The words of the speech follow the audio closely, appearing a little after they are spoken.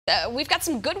we've got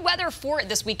some good weather for it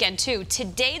this weekend, too.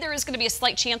 Today, there is going to be a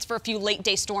slight chance for a few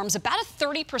late-day storms, about a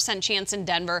 30% chance in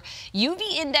Denver. UV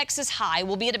index is high.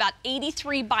 We'll be at about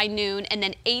 83 by noon and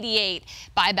then 88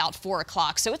 by about 4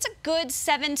 o'clock. So it's a good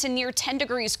 7 to near 10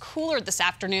 degrees cooler this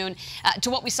afternoon to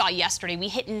what we saw yesterday. We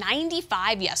hit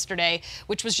 95 yesterday,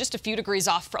 which was just a few degrees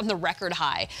off from the record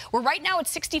high. We're right now at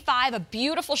 65, a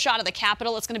beautiful shot of the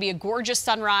Capitol. It's going to be a gorgeous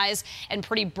sunrise and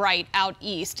pretty bright out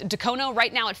east. Dacono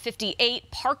right now at 58.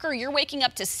 Parker, you're waking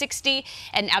up to 60,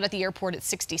 and out at the airport at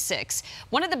 66.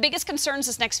 One of the biggest concerns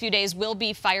this next few days will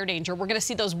be fire danger. We're going to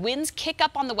see those winds kick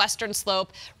up on the western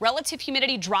slope, relative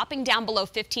humidity dropping down below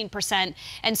 15%,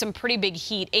 and some pretty big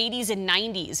heat, 80s and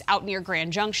 90s out near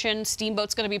Grand Junction.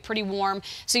 Steamboat's going to be pretty warm,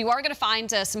 so you are going to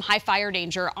find some high fire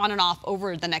danger on and off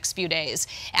over the next few days.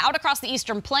 Out across the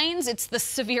eastern plains, it's the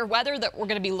severe weather that we're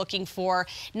going to be looking for.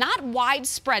 Not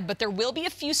widespread, but there will be a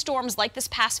few storms like this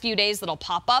past few days that'll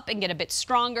pop up and get a bit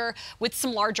stronger with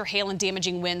some larger hail and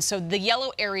damaging winds. So the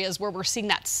yellow areas where we're seeing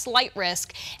that slight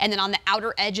risk, and then on the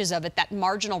outer edges of it, that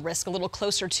marginal risk a little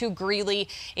closer to Greeley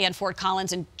and Fort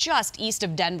Collins and just east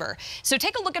of Denver. So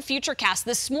take a look at Futurecast.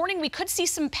 This morning we could see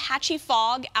some patchy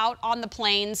fog out on the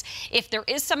plains. If there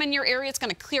is some in your area, it's going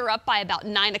to clear up by about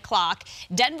 9 o'clock.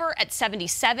 Denver at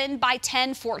 77 by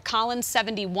 10, Fort Collins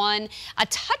 71. A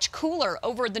touch cooler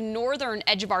over the northern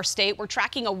edge of our state. We're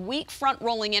tracking a weak front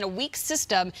rolling in, a weak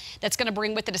system that's going to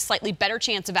bring with it a slightly better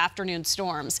chance of afternoon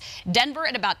storms. Denver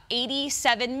at about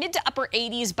 87, mid to upper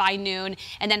 80s by noon,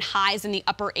 and then highs in the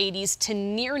upper 80s to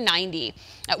near 90.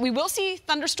 We will see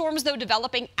thunderstorms, though,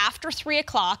 developing after 3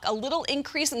 o'clock. A little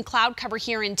increase in cloud cover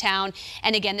here in town.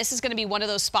 And again, this is going to be one of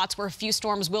those spots where a few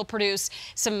storms will produce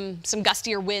some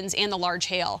gustier winds and the large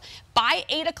hail. By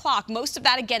 8 o'clock, most of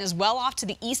that, again, is well off to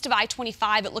the east of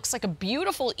I-25. It looks like a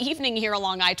beautiful evening here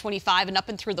along I-25 and up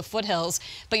and through the foothills.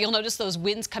 But you'll notice those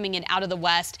winds coming in out of the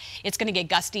west. It's going to get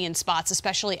gusty in spots,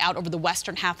 especially out over the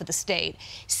western half of the state.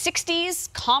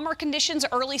 60s, calmer conditions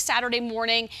early Saturday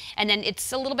morning, and then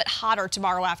it's a little bit hotter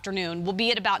tomorrow afternoon. We'll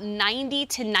be at about 90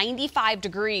 to 95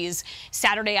 degrees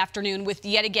Saturday afternoon with,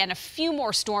 yet again, a few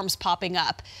more storms popping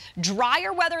up.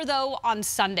 Drier weather, though, on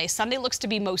Sunday. Sunday looks to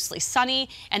be mostly sunny,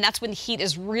 and that's when the heat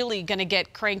is really going to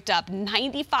get cranked up.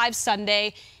 95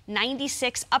 Sunday,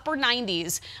 96, upper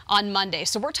 90s on Monday.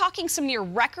 So we're talking some near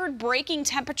record-breaking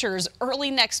temperatures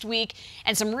early next week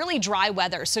and some really dry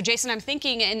weather. So, Jason, I'm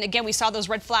thinking, and again, we saw those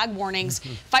red flag warnings,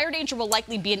 fire danger will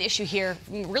likely be an issue here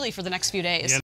really for the next few days.